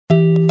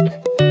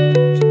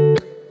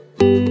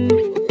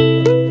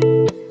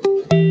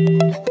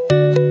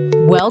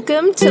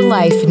Welcome to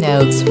Life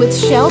Notes with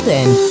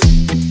Sheldon,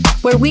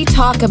 where we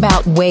talk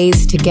about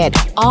ways to get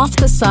off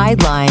the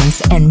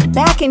sidelines and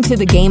back into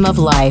the game of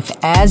life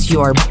as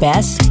your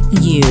best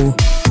you.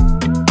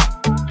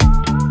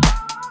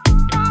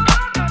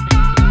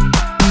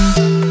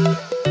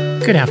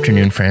 Good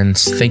afternoon,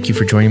 friends. Thank you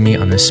for joining me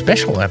on this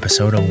special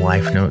episode of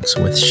Life Notes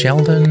with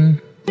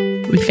Sheldon.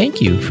 We thank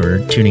you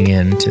for tuning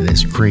in to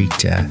this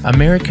great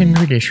American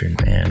tradition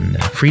and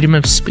freedom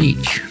of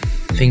speech.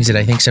 Things that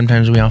I think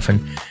sometimes we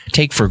often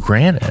take for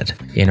granted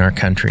in our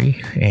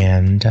country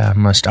and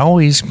must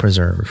always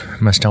preserve,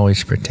 must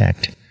always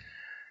protect.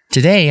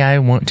 Today, I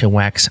want to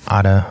wax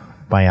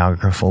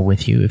autobiographical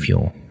with you, if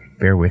you'll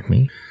bear with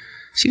me.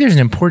 See, there's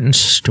an important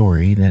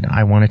story that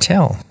I want to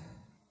tell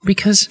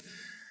because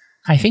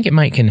I think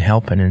it can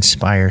help and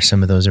inspire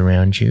some of those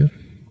around you,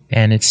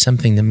 and it's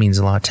something that means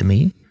a lot to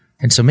me,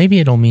 and so maybe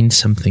it'll mean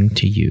something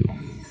to you.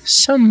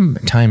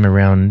 Sometime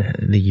around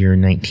the year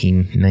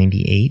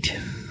 1998,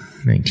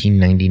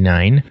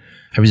 1999,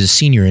 I was a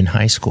senior in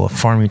high school at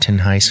Farmington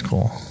High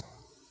School.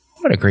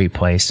 What a great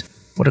place.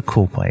 What a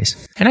cool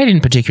place. And I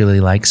didn't particularly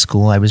like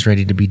school. I was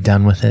ready to be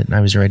done with it.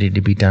 I was ready to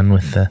be done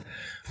with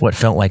what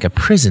felt like a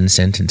prison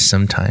sentence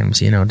sometimes.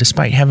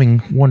 Despite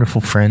having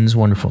wonderful friends,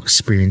 wonderful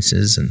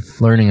experiences, and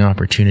learning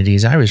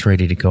opportunities, I was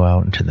ready to go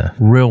out into the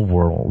real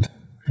world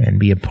and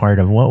be a part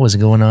of what was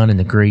going on in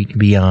the great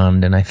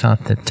beyond. And I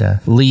thought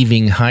that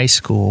leaving high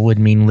school would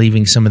mean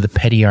leaving some of the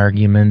petty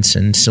arguments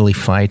and silly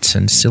fights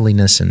and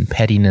silliness and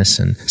pettiness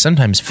and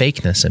sometimes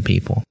fakeness of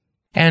people.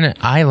 And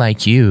I,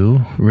 like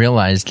you,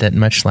 realized that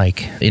much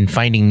like in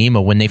Finding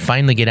Nemo, when they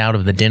finally get out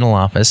of the dental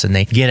office and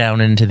they get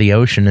out into the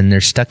ocean and they're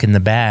stuck in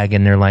the bag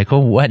and they're like, oh,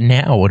 what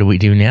now? What do we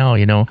do now?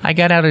 I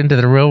got out into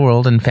the real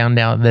world and found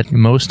out that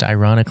most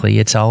ironically,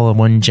 it's all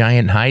one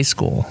giant high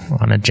school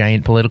on a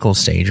giant political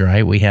stage,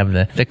 right? We have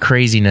the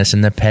craziness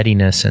and the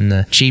pettiness and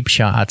the cheap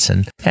shots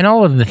and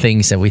all of the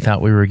things that we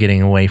thought we were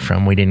getting away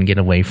from, we didn't get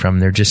away from.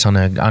 They're just on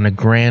a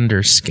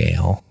grander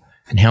scale.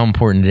 And how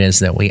important it is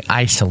that we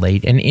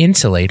isolate and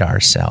insulate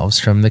ourselves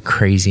from the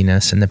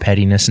craziness and the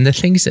pettiness and the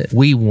things that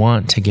we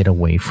want to get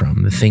away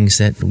from, the things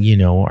that,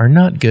 are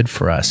not good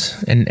for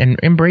us, and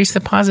embrace the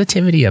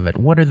positivity of it.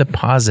 What are the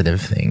positive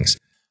things?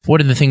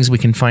 What are the things we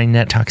can find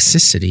that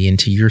toxicity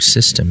into your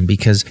system?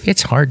 Because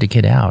it's hard to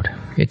get out.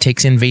 It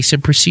takes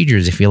invasive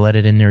procedures if you let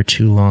it in there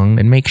too long,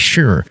 and make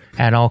sure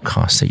at all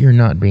costs that you're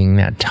not being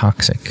that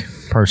toxic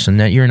person,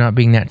 that you're not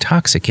being that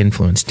toxic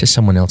influence to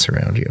someone else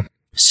around you.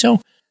 So,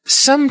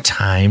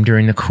 sometime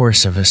during the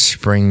course of a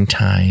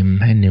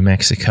springtime in New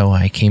Mexico,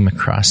 I came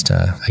across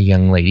a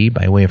young lady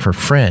by way of her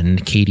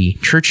friend, Katie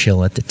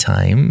Churchill at the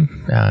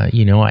time. I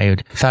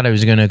had thought I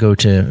was going to go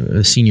to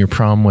a senior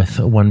prom with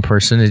one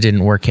person. It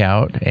didn't work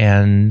out,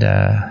 and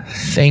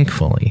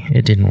thankfully,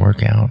 it didn't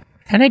work out.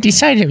 And I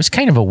decided it was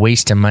kind of a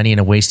waste of money and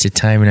a waste of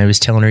time, and I was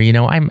telling her,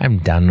 I'm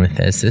done with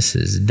this. This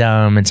is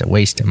dumb. It's a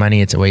waste of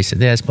money. It's a waste of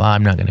this. Blah,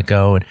 I'm not going to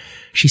go. And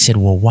she said,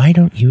 well, why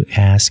don't you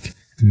ask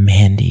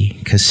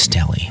Mandy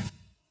Castelli?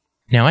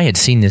 Now, I had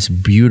seen this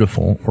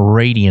beautiful,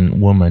 radiant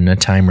woman a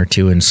time or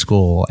two in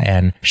school,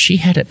 and she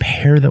had a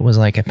hair that was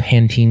like a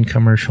Pantene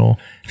commercial,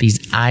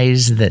 these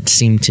eyes that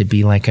seemed to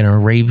be like an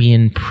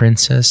Arabian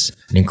princess,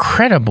 an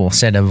incredible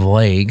set of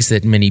legs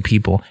that many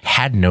people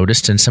had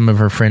noticed and some of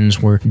her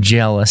friends were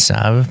jealous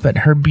of, but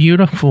her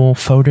beautiful,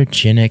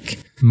 photogenic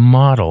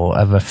model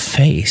of a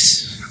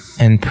face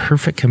and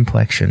perfect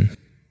complexion.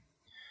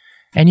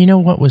 And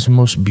what was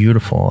most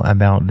beautiful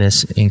about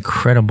this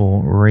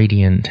incredible,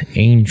 radiant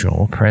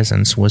angel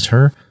presence was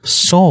her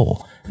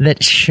soul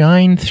that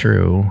shined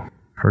through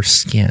her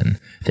skin,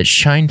 that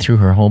shined through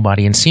her whole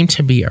body and seemed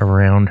to be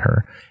around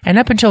her. And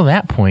up until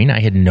that point, I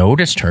had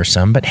noticed her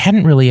some, but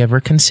hadn't really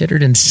ever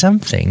considered, and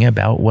something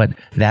about what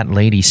that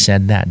lady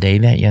said that day,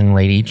 that young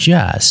lady,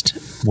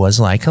 just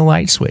was like a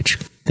light switch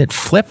that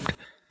flipped.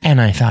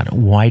 And I thought,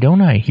 why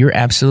don't I? You're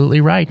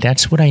absolutely right.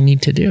 That's what I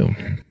need to do.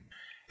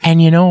 And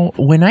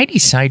when I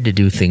decide to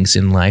do things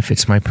in life,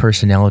 it's my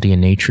personality and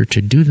nature to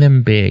do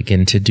them big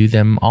and to do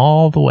them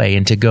all the way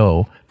and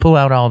to pull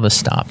out all the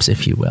stops,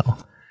 if you will.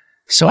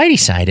 So I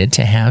decided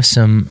to have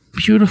some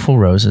beautiful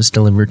roses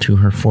delivered to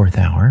her 4th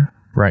hour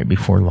right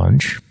before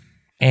lunch.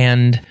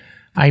 And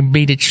I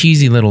made a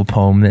cheesy little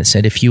poem that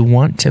said, if you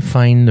want to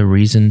find the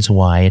reasons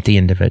why, at the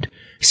end of it,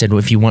 I said, well,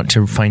 if you want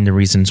to find the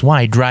reasons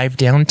why, drive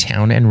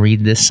downtown and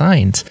read the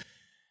signs.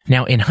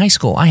 Now, in high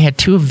school, I had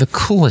 2 of the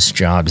coolest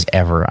jobs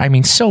ever. I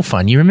mean, so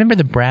fun. You remember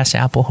the Brass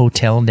Apple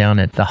Hotel down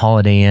at the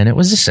Holiday Inn? It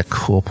was just a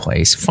cool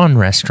place, fun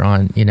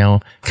restaurant,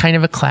 kind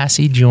of a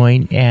classy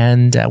joint.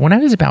 And when I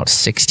was about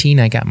 16,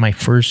 I got my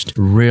first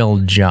real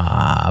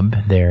job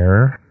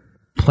there,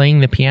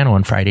 playing the piano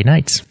on Friday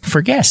nights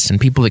for guests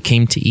and people that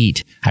came to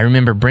eat. I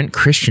remember Brent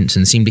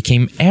Christensen seemed to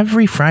come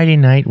every Friday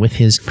night with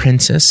his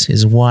princess,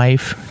 his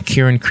wife,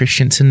 Karen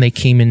Christensen. They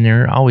came in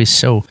there always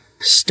so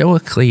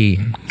stoically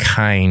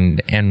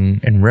kind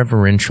and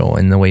reverential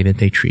in the way that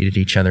they treated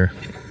each other.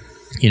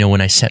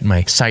 When I set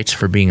my sights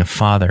for being a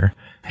father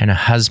and a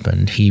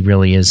husband, he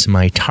really is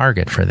my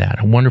target for that.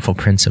 A wonderful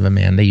prince of a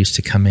man. They used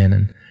to come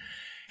in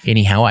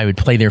anyhow, I would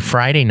play there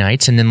Friday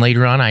nights, and then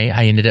later on,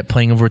 I ended up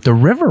playing over at the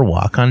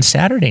Riverwalk on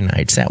Saturday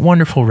nights. That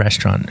wonderful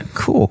restaurant.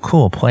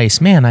 Cool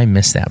place. Man, I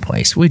miss that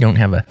place. We don't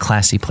have a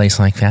classy place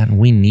like that, and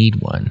we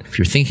need one. If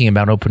you're thinking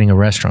about opening a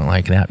restaurant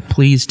like that,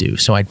 please do.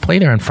 So I'd play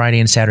there on Friday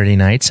and Saturday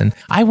nights, and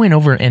I went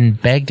over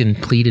and begged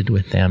and pleaded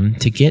with them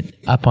to get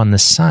up on the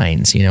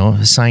signs.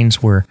 The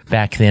signs were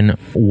back then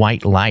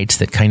white lights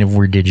that kind of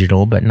were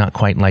digital, but not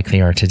quite like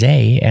they are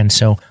today. And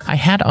so I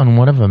had on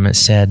one of them, it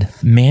said,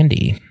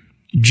 Mandy,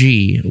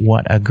 gee,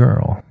 what a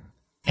girl.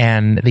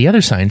 And the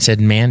other sign said,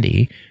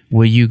 Mandy,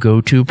 will you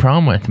go to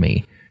prom with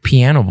me?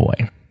 Piano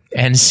boy.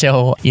 And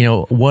so,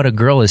 what a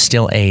girl is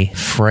still a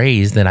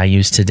phrase that I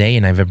use today,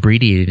 and I've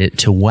abbreviated it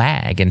to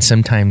WAG. And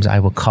sometimes I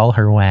will call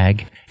her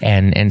WAG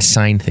and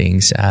sign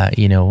things,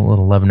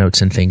 little love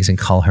notes and things, and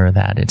call her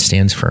that. It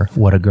stands for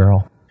what a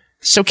girl.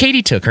 So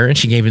Katie took her and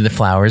she gave her the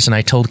flowers, and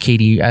I told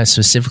Katie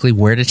specifically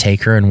where to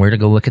take her and where to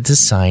go look at the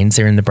signs.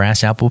 They're in the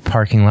Brass Apple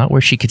parking lot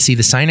where she could see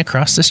the sign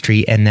across the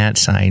street and that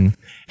sign.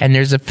 And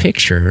there's a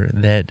picture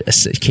that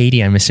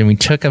Katie, I'm assuming,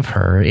 took of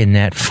her in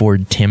that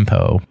Ford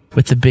Tempo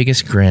with the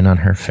biggest grin on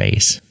her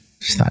face.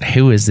 She thought,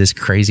 who is this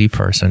crazy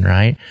person,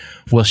 right?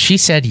 Well, she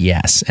said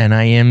yes, and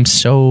I am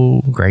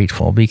so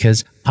grateful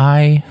because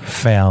I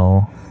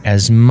fell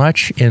as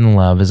much in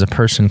love as a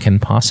person can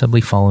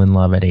possibly fall in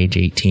love at age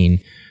 18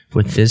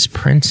 with this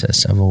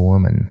princess of a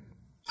woman.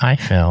 I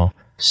fell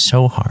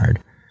so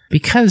hard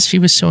because she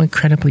was so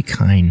incredibly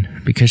kind,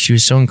 because she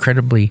was so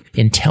incredibly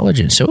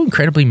intelligent, so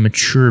incredibly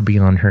mature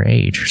beyond her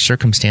age. Her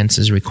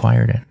circumstances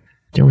required it.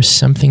 There was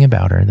something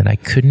about her that I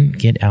couldn't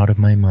get out of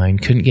my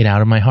mind, couldn't get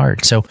out of my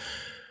heart. So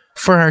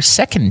for our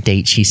second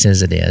date, she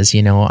says it is,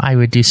 I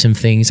would do some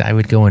things. I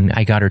would go and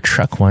I got her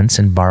truck once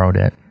and borrowed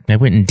it. I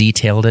went and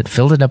detailed it,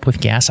 filled it up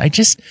with gas.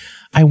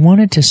 I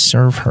wanted to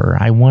serve her.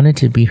 I wanted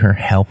to be her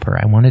helper.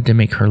 I wanted to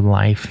make her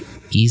life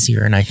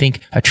easier. And I think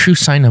a true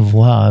sign of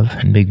love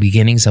and big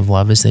beginnings of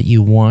love is that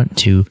you want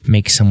to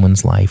make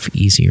someone's life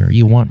easier.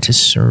 You want to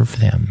serve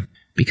them.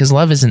 Because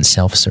love isn't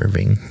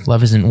self-serving.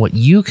 Love isn't what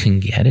you can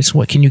get. It's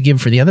what can you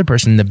give for the other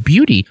person. The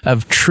beauty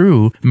of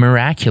true,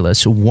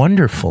 miraculous,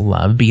 wonderful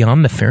love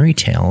beyond the fairy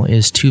tale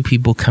is two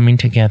people coming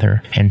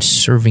together and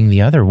serving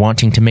the other,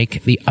 wanting to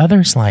make the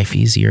other's life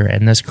easier,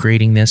 and thus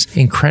creating this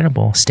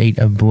incredible state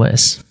of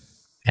bliss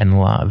and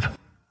love.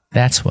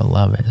 That's what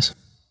love is. It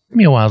took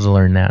me a while to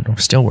learn that. I'm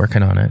still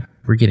working on it.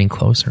 We're getting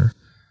closer.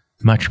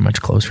 Much,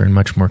 much closer and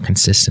much more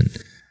consistent.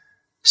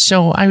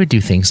 So I would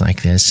do things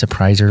like this,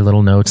 surprise her,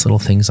 little notes, little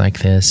things like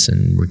this,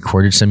 and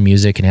recorded some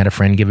music and had a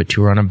friend give it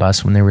to her on a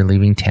bus when they were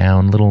leaving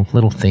town,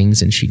 little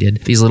things. And she did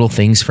these little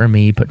things for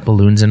me, put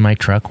balloons in my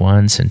truck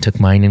once and took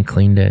mine and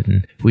cleaned it.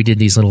 And we did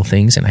these little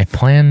things, and I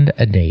planned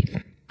a date.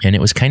 And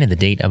it was kind of the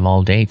date of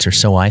all dates, or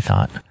so I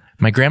thought.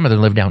 My grandmother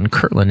lived out in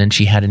Kirtland, and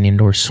she had an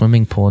indoor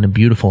swimming pool and a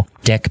beautiful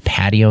deck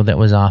patio that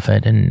was off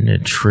it, and a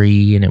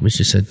tree, and it was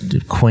just a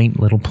quaint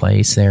little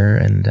place there.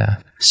 And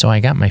so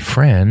I got my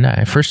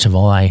friend. First of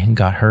all, I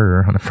got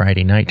her on a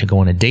Friday night to go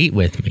on a date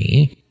with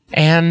me.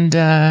 And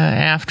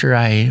after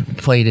I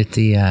played at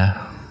the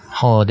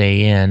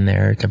Holiday Inn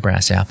there at the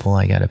Brass Apple,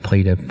 I got a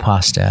plate of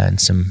pasta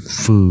and some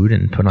food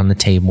and put on the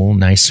table.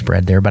 Nice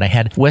spread there. But I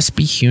had Wes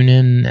B.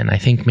 Hunan and I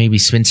think maybe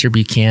Spencer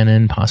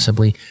Buchanan,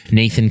 possibly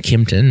Nathan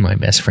Kimpton, my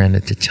best friend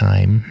at the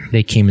time.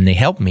 They came and they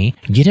helped me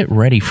get it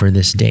ready for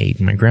this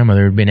date. My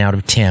grandmother had been out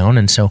of town,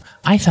 and so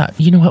I thought,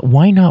 you know what,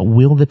 why not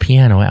wheel the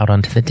piano out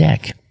onto the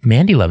deck?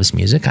 Mandy loves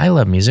music. I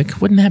love music.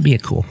 Wouldn't that be a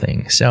cool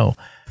thing? So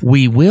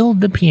we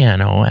wheeled the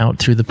piano out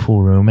through the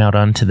pool room, out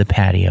onto the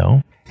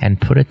patio, and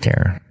put it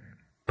there.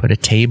 Put a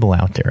table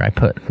out there. I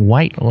put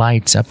white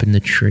lights up in the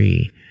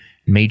tree,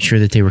 made sure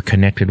that they were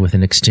connected with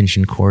an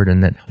extension cord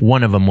and that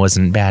one of them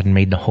wasn't bad and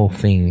made the whole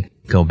thing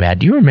go bad.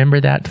 Do you remember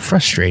that?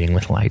 Frustrating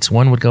with lights.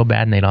 One would go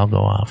bad and they'd all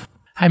go off.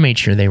 I made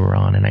sure they were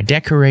on, and I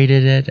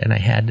decorated it, and I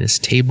had this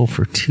table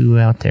for two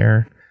out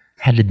there.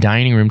 Had the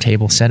dining room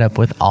table set up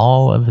with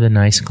all of the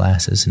nice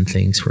glasses and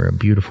things for a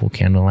beautiful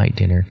candlelight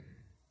dinner.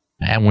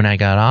 And when I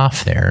got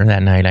off there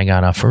that night, I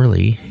got off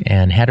early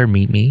and had her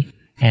meet me.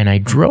 And I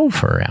drove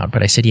her out,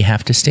 but I said, you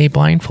have to stay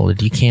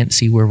blindfolded. You can't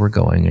see where we're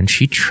going. And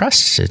she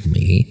trusted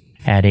me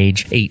at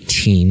age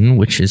 18,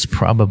 which is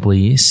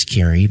probably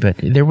scary, but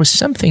there was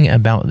something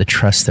about the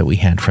trust that we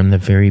had from the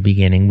very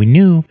beginning. We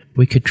knew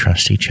we could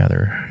trust each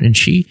other. And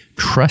she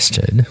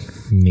trusted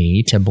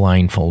me to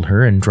blindfold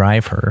her and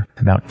drive her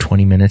about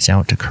 20 minutes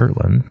out to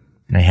Kirtland.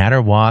 And I had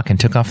her walk and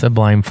took off the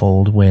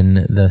blindfold when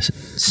the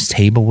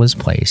table was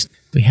placed.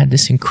 We had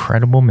this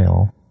incredible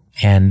meal.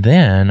 And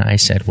then I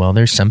said, well,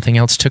 there's something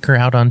else. Took her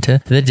out onto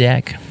the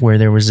deck where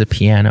there was a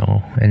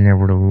piano and there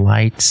were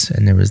lights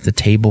and there was the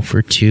table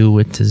for two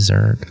with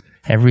dessert.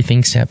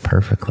 Everything set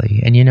perfectly.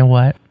 And you know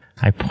what?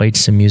 I played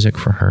some music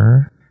for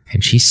her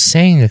and she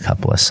sang a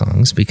couple of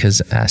songs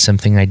because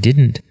something I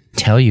didn't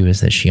tell you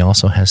is that she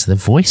also has the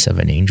voice of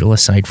an angel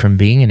aside from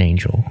being an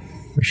angel,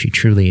 where she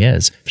truly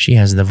is. She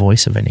has the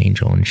voice of an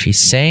angel and she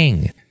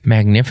sang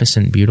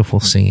magnificent, beautiful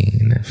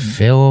singing that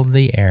filled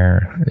the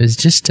air. It was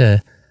just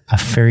a a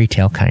fairy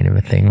tale kind of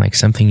a thing, like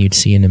something you'd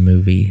see in a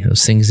movie,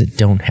 those things that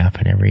don't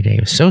happen every day.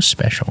 It was so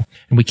special.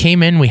 And we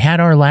came in, we had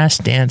our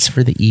last dance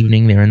for the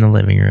evening there in the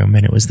living room,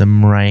 and it was the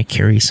Mariah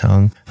Carey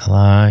song, Here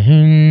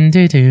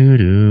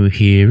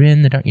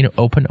in the Dark,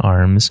 Open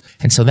Arms.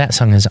 And so that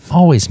song has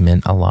always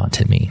meant a lot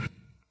to me.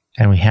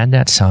 And we had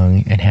that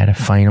song and had a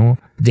final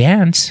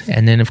dance.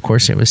 And then, of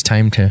course, it was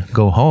time to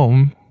go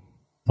home.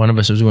 One of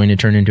us was going to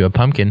turn into a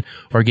pumpkin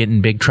or get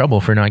in big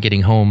trouble for not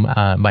getting home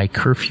by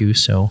curfew.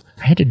 So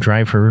I had to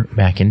drive her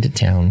back into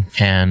town.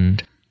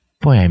 And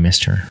boy, I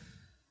missed her.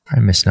 I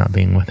missed not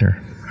being with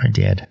her. I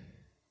did.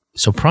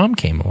 So prom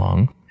came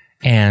along,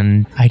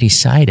 and I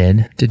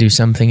decided to do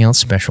something else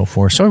special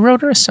for her. So I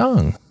wrote her a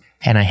song.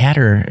 And I had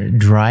her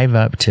drive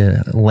up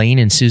to Lane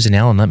and Susan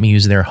L. and let me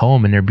use their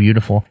home and their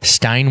beautiful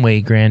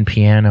Steinway grand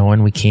piano.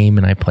 And we came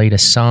and I played a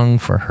song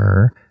for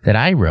her that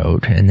I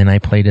wrote. And then I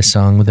played a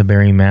song with the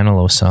Barry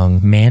Manilow song,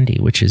 Mandy,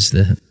 which is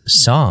the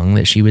song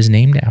that she was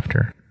named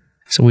after.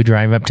 So we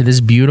drive up to this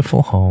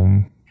beautiful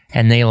home,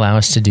 and they allow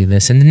us to do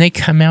this. And then they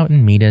come out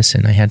and meet us,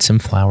 and I had some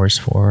flowers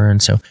for her.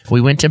 And so we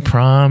went to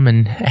prom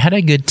and had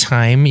a good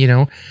time.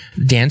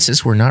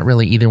 Dances were not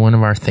really either one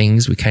of our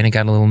things. We kind of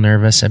got a little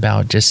nervous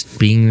about just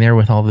being there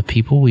with all the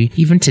people. We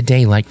even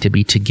today like to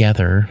be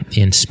together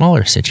in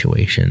smaller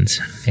situations.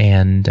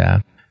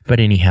 But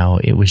anyhow,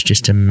 it was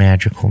just a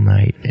magical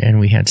night, and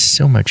we had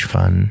so much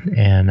fun.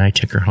 And I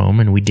took her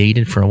home, and we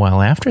dated for a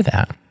while after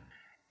that.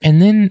 And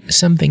then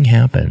something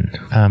happened.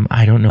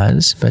 I don't know,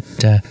 but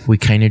we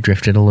kind of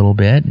drifted a little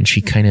bit, and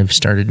she kind of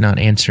started not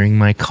answering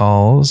my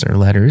calls or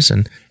letters,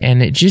 and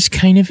it just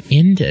kind of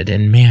ended.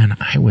 And man,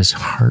 I was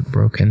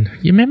heartbroken.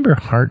 You remember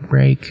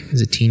heartbreak as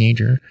a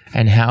teenager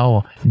and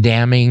how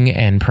damning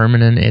and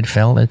permanent it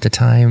felt at the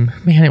time?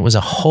 Man, it was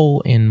a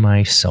hole in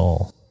my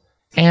soul.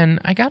 And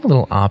I got a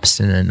little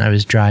obstinate. I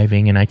was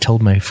driving, and I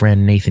told my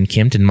friend Nathan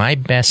Kimpton, my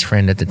best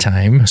friend at the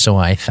time, so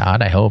I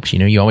hoped,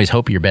 you always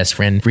hope your best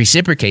friend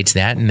reciprocates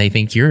that and they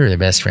think you're the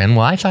best friend.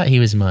 Well, I thought he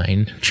was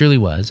mine. Truly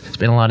was.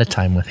 Spent a lot of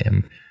time with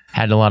him.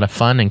 Had a lot of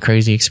fun and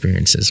crazy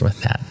experiences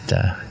with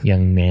that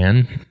young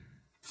man.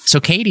 So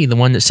Katie, the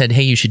one that said,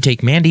 hey, you should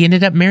take Mandy,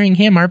 ended up marrying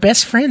him. Our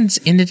best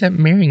friends ended up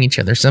marrying each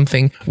other,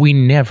 something we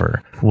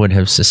never would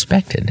have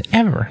suspected,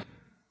 ever.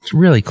 It's a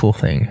really cool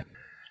thing.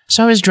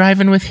 So I was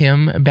driving with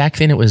him. Back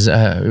then it was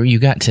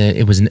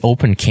it was an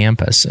open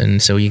campus, and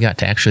so you got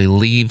to actually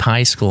leave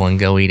high school and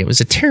go eat. It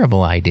was a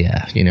terrible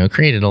idea,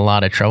 created a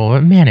lot of trouble,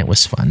 but man, it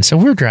was fun. So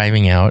we're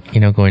driving out,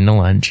 going to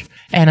lunch,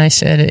 and I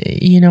said,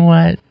 you know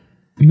what?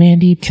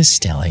 Mandy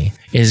Castelli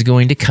is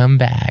going to come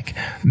back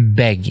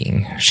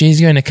begging.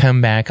 She's going to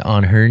come back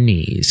on her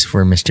knees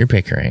for Mr.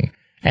 Pickering.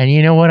 And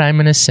you know what I'm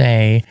going to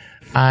say?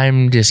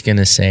 I'm just going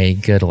to say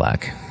good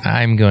luck.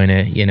 I'm going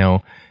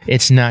to,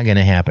 it's not going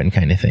to happen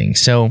kind of thing.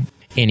 So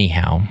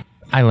anyhow,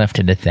 I left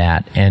it at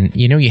that. And,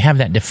 you have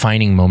that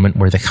defining moment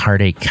where the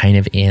heartache kind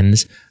of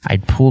ends.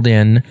 I'd pulled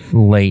in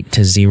late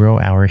to 0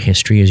 Hour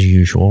History as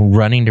usual,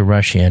 running to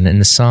rush in.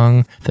 And the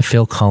song, the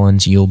Phil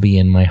Collins, You'll Be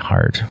in My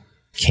Heart,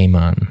 came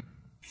on.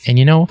 And,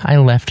 I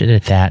left it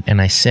at that.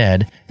 And I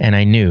said, and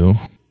I knew,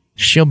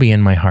 she'll be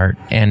in my heart.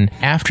 And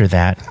after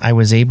that, I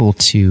was able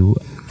to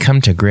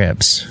come to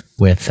grips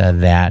with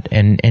that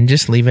and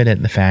just leave it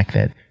at the fact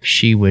that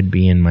she would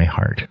be in my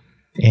heart.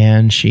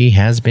 And she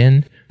has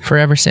been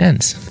forever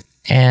since.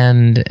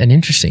 And an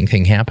interesting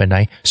thing happened.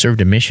 I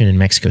served a mission in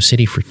Mexico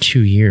City for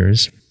 2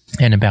 years,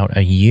 and about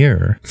a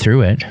year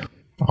through it,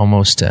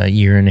 almost a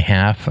year and a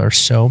half or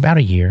so, about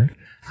a year,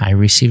 I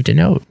received a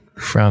note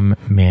from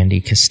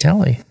Mandy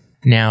Castelli.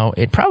 Now,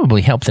 it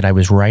probably helped that I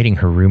was writing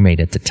her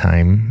roommate at the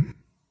time.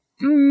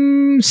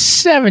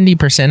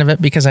 70% of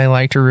it because I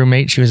liked her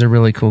roommate. She was a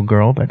really cool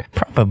girl, but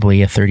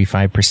probably a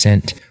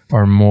 35%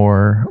 or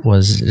more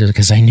was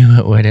because I knew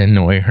it would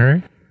annoy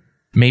her.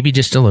 Maybe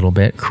just a little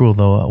bit, cruel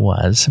though it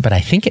was, but I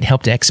think it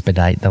helped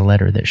expedite the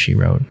letter that she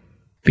wrote.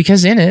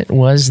 Because in it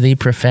was the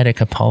prophetic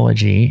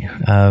apology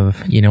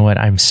of, you know what,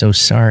 I'm so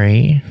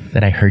sorry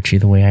that I hurt you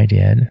the way I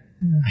did.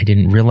 I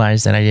didn't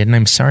realize that I did, and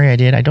I'm sorry I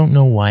did. I don't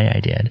know why I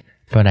did,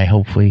 but I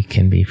hope we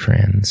can be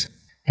friends.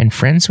 And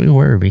friends we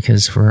were,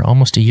 because for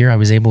almost a year I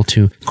was able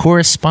to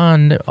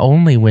correspond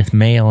only with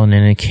mail and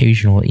an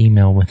occasional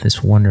email with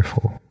this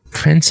wonderful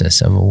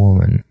princess of a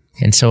woman.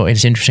 And so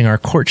it's interesting, our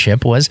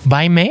courtship was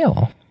by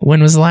mail.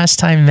 When was the last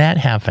time that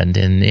happened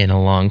in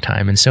a long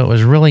time? And so it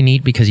was really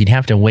neat because you'd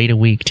have to wait a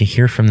week to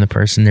hear from the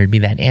person. There'd be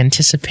that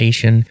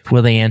anticipation.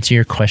 Will they answer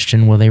your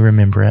question? Will they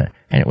remember it?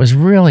 And it was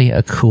really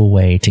a cool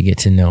way to get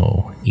to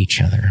know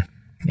each other.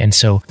 And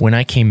so when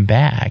I came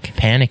back,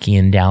 panicky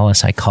in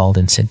Dallas, I called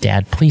and said,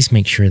 Dad, please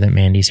make sure that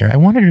Mandy's there. I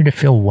wanted her to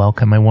feel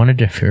welcome. I wanted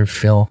her to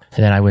feel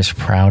that I was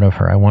proud of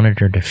her. I wanted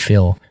her to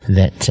feel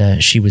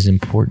that she was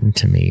important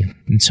to me.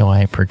 And so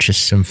I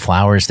purchased some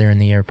flowers there in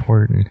the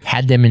airport and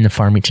had them in the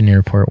Farmington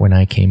airport when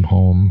I came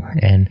home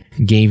and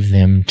gave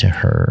them to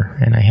her.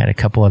 And I had a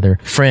couple other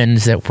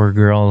friends that were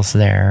girls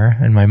there,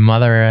 and my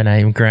mother and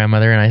my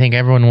grandmother, and I think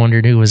everyone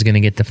wondered who was going to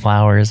get the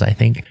flowers. I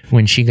think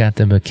when she got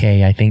the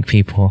bouquet, I think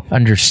people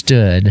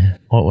understood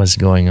what was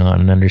going on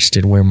and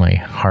understood where my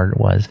heart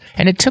was.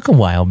 And it took a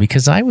while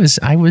because I was,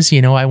 I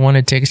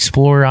wanted to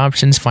explore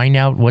options, find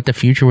out what the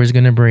future was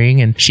going to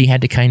bring. And she had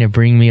to kind of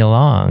bring me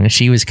along.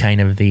 She was kind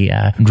of the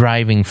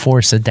driving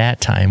force at that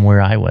time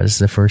where I was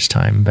the first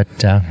time. But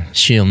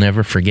she'll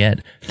never forget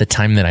the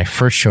time that I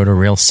first showed a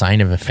real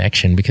sign of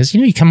affection because,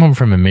 you come home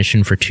from a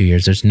mission for 2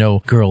 years. There's no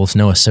girls,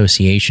 no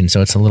association.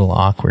 So it's a little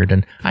awkward.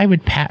 And I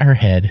would pat her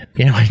head.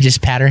 I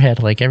just pat her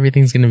head like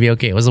everything's going to be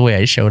okay. It was the way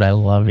I showed I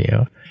love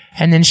you.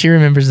 And then she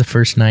remembers the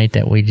first night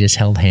that we just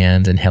held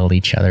hands and held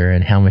each other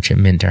and how much it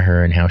meant to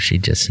her and how she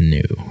just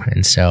knew.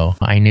 And so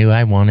I knew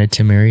I wanted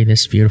to marry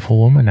this beautiful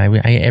woman. I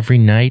every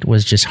night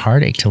was just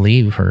heartache to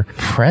leave her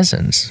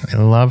presence. I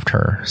loved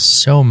her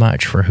so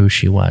much for who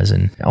she was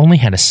and only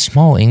had a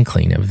small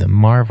inkling of the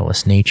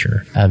marvelous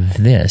nature of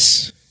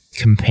this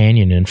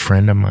companion and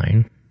friend of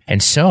mine.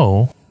 And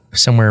so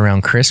somewhere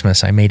around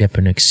Christmas, I made up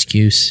an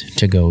excuse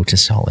to go to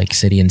Salt Lake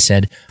City and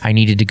said I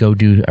needed to go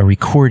do a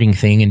recording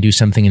thing and do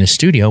something in a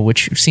studio,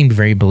 which seemed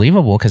very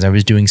believable because I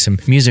was doing some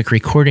music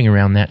recording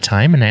around that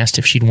time, and I asked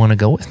if she'd want to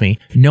go with me,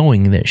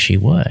 knowing that she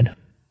would.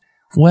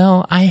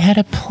 Well, I had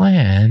a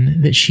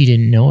plan that she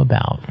didn't know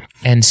about.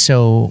 And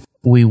so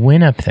we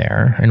went up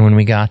there, and when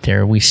we got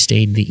there, we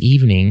stayed the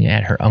evening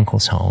at her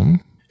uncle's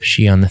home.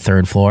 She on the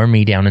third floor,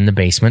 me down in the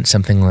basement,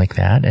 something like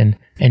that.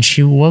 And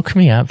she woke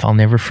me up. I'll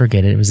never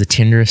forget it. It was the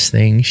tenderest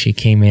thing. She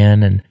came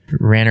in and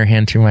ran her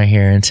hand through my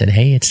hair and said,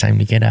 "Hey, it's time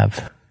to get up."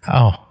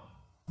 Oh,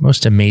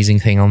 most amazing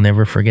thing. I'll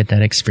never forget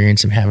that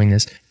experience of having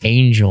this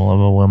angel of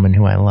a woman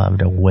who I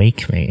loved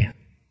awake me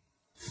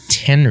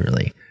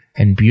tenderly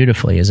and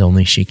beautifully as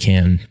only she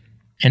can.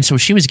 And so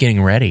she was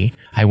getting ready.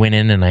 I went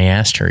in and I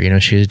asked her,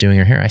 she was doing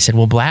her hair. I said,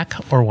 "Well, black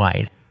or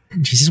white?"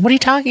 And she says, "What are you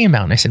talking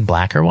about?" And I said,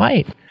 "Black or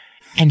white?"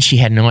 And she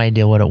had no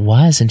idea what it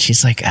was. And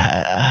she's like,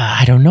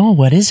 I don't know.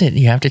 What is it?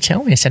 You have to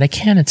tell me. I said, "I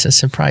can't. It's a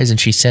surprise."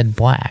 And she said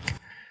black.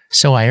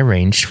 So I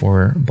arranged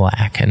for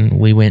black. And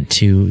we went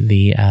to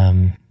the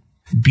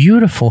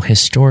beautiful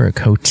historic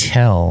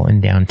hotel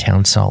in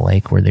downtown Salt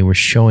Lake where they were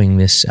showing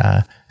this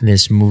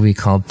movie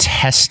called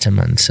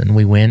Testaments. And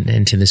we went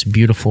into this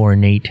beautiful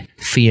ornate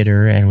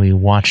theater and we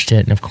watched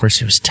it. And of course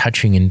it was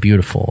touching and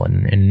beautiful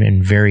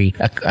and very,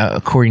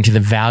 according to the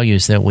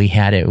values that we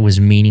had, it was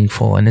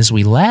meaningful. And as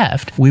we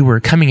left, we were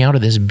coming out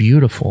of this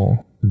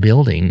beautiful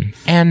building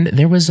and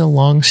there was a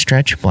long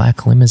stretch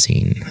black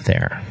limousine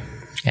there.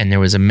 And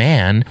there was a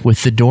man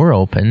with the door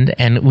opened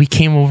and we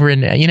came over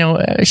and,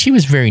 she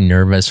was very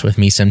nervous with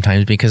me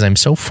sometimes because I'm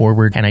so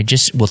forward and I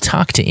just will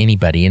talk to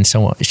anybody. And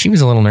so she was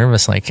a little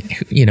nervous,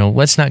 like,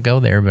 let's not go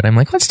there. But I'm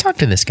like, let's talk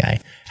to this guy.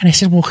 And I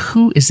said, "Well,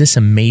 who is this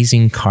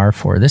amazing car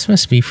for? This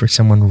must be for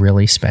someone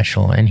really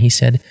special." And he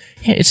said,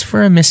 "Yeah, it's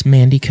for a Miss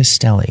Mandy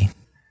Castelli."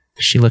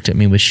 She looked at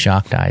me with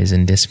shocked eyes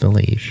and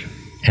disbelief.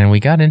 And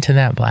we got into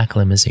that black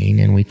limousine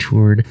and we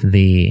toured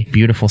the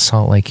beautiful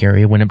Salt Lake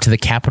area, went up to the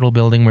Capitol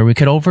building where we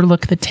could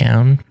overlook the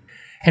town.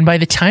 And by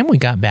the time we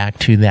got back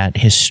to that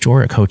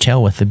historic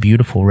hotel with the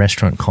beautiful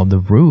restaurant called The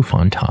Roof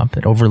on top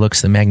that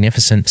overlooks the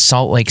magnificent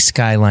Salt Lake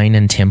skyline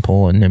and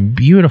temple and a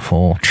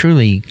beautiful,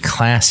 truly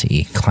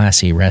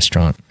classy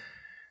restaurant.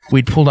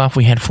 We'd pulled off.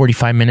 We had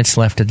 45 minutes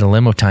left of the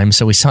limo time.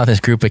 So we saw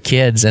this group of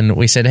kids and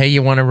we said, "Hey,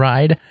 you want to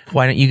ride?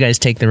 Why don't you guys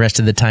take the rest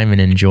of the time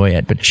and enjoy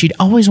it?" But she'd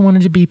always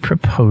wanted to be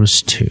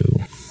proposed to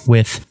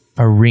with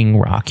a ring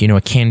rock, a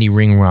candy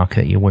ring rock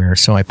that you wear.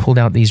 So I pulled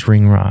out these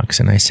ring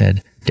rocks and I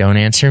said, "Don't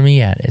answer me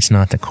yet. It's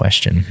not the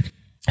question."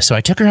 So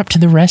I took her up to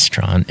the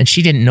restaurant and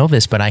she didn't know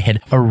this, but I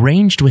had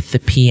arranged with the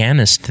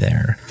pianist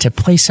there to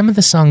play some of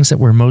the songs that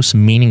were most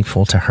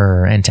meaningful to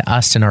her and to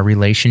us in our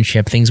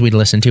relationship, things we'd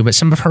listened to, but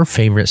some of her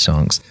favorite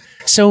songs.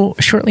 So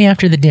shortly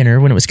after the dinner,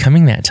 when it was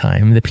coming that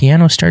time, the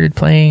piano started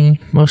playing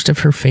most of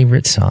her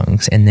favorite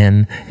songs. And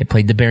then it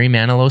played the Barry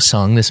Manilow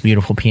song. This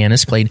beautiful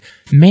pianist played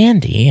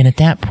Mandy. And at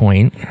that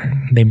point,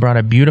 they brought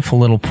a beautiful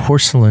little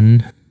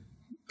porcelain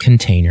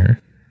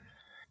container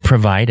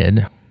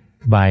provided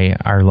by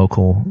our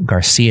local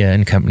Garcia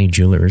and Company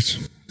jewelers.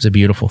 It was a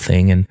beautiful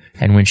thing.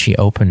 And when she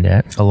opened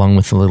it, along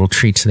with the little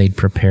treats they'd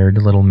prepared,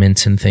 the little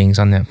mints and things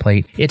on that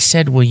plate, it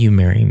said, "Will you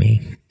marry me?"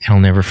 And I'll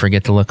never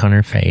forget the look on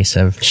her face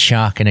of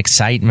shock and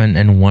excitement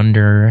and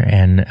wonder.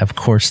 And of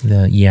course,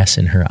 the yes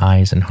in her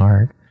eyes and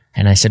heart.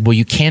 And I said, "Well,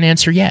 you can't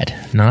answer yet.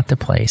 Not the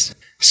place."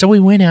 So we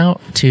went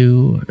out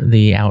to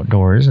the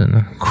outdoors,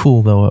 and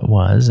cool though it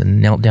was, and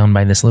knelt down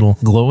by this little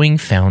glowing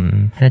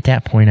fountain. And at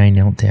that point, I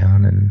knelt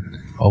down and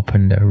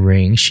opened a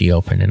ring. She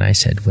opened and I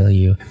said, "Will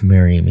you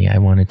marry me? I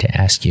wanted to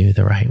ask you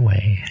the right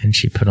way." And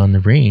she put on the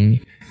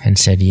ring and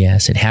said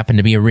yes. It happened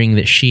to be a ring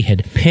that she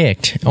had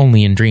picked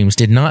only in dreams,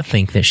 did not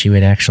think that she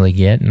would actually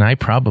get, and I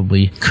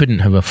probably couldn't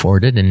have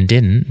afforded and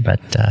didn't, but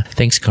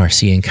thanks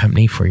Garcia and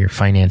Company for your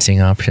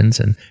financing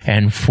options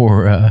and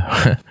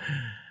for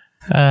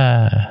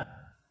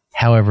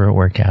however it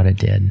worked out, it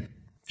did.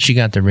 She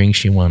got the ring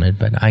she wanted,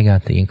 but I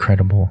got the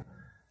incredible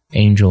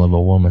angel of a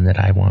woman that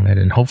I wanted,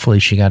 and hopefully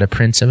she got a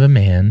prince of a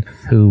man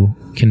who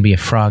can be a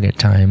frog at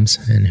times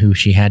and who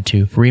she had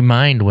to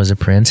remind was a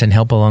prince and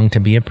help along to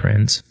be a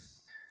prince.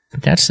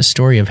 But that's the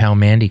story of how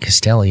Mandy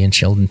Castelli and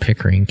Sheldon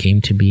Pickering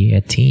came to be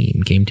a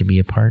team, came to be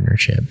a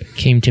partnership,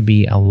 came to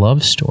be a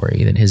love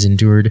story that has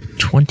endured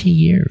 20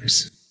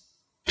 years.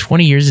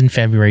 20 years in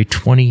February,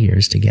 20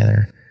 years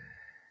together.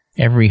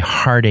 Every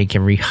heartache,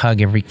 every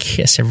hug, every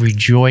kiss, every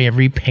joy,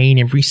 every pain,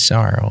 every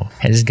sorrow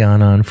has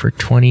gone on for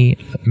 20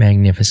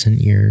 magnificent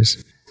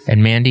years.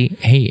 And Mandy,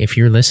 hey, if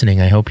you're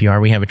listening, I hope you are.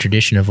 We have a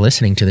tradition of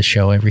listening to the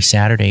show every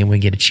Saturday when we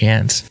get a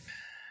chance.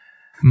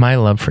 My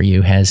love for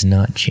you has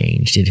not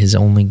changed. It has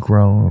only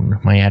grown.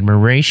 My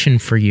admiration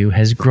for you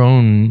has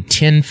grown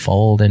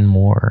tenfold and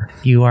more.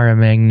 You are a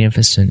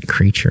magnificent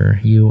creature.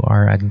 You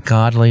are a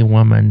godly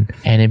woman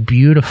and a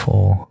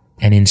beautiful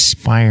and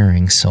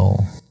inspiring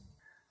soul.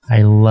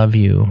 I love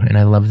you, and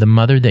I love the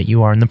mother that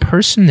you are, and the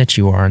person that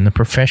you are, and the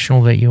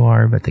professional that you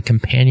are, but the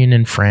companion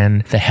and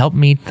friend, the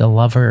helpmeet, the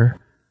lover,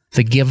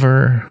 the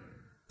giver,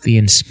 the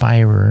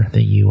inspirer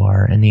that you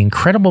are, and the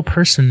incredible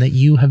person that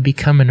you have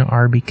become and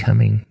are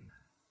becoming.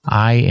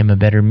 I am a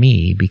better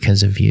me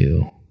because of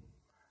you.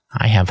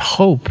 I have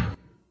hope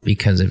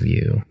because of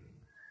you.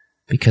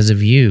 Because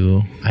of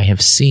you, I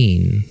have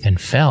seen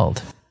and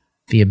felt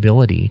the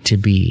ability to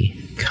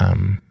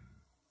become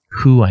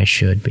who I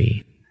should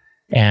be.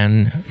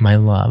 And my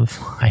love,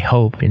 I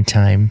hope in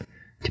time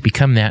to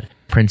become that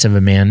prince of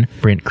a man,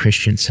 Brent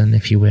Christensen,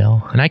 if you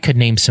will. And I could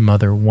name some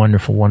other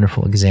wonderful,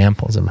 wonderful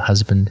examples of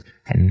husband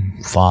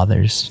and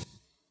fathers.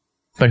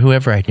 But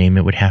whoever I'd name,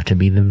 it would have to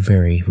be the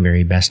very,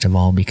 very best of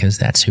all, because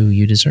that's who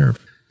you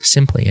deserve,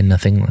 simply and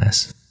nothing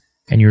less.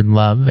 And your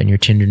love and your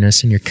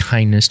tenderness and your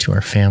kindness to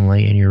our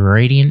family and your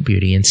radiant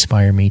beauty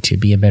inspire me to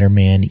be a better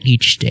man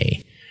each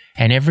day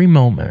and every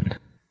moment.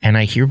 And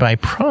I hereby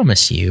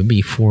promise you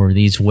before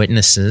these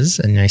witnesses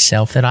and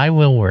myself that I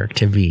will work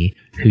to be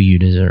who you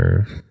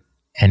deserve.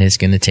 And it's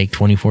going to take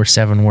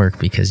 24/7 work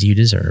because you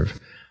deserve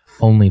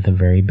only the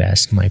very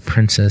best, my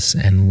princess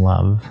and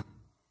love.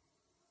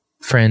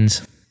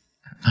 Friends,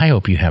 I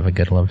hope you have a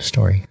good love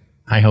story.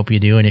 I hope you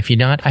do. And if you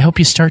don't, I hope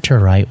you start to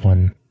write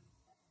one.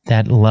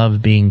 That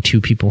love being two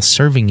people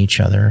serving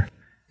each other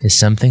is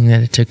something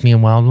that it took me a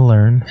while to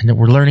learn, and that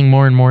we're learning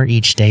more and more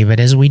each day. But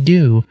as we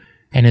do,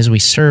 and as we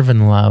serve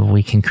and love,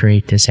 we can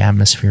create this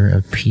atmosphere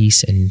of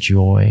peace and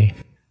joy.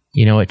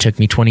 You know, it took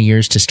me 20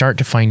 years to start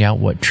to find out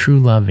what true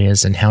love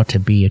is and how to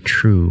be a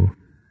true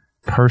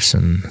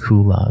person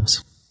who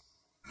loves.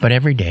 But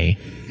every day,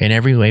 in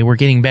every way, we're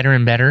getting better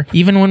and better.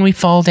 Even when we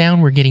fall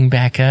down, we're getting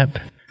back up.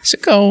 So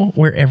go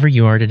wherever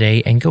you are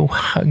today and go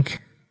hug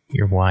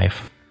your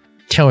wife.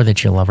 Tell her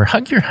that you love her.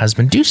 Hug your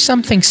husband. Do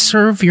something.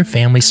 Serve your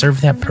family. Serve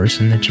that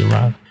person that you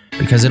love.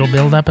 Because it'll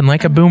build up, and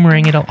like a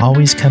boomerang, it'll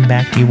always come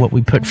back to you. What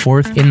we put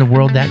forth in the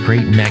world, that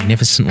great,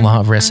 magnificent law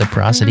of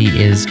reciprocity,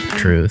 is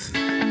truth.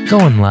 Go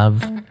and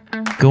love.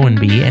 Go and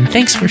be. And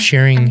thanks for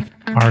sharing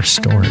our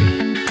story.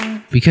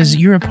 Because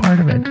you're a part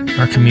of it.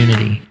 Our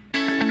community.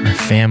 Our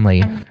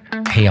family.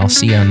 Hey, I'll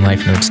see you on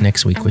Life Notes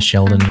next week with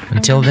Sheldon.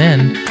 Until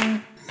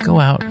then, go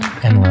out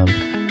and love.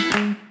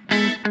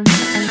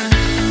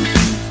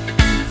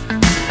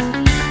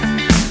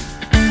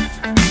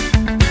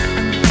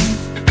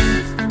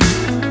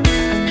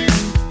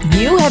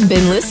 You have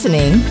been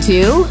listening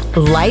to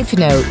Life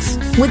Notes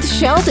with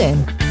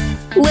Sheldon.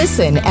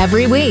 Listen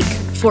every week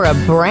for a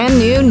brand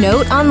new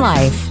note on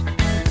life.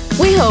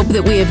 We hope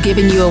that we have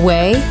given you a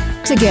way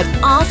to get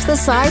off the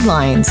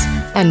sidelines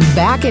and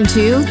back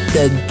into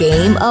the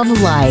game of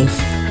life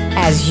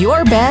as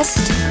your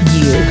best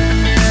you.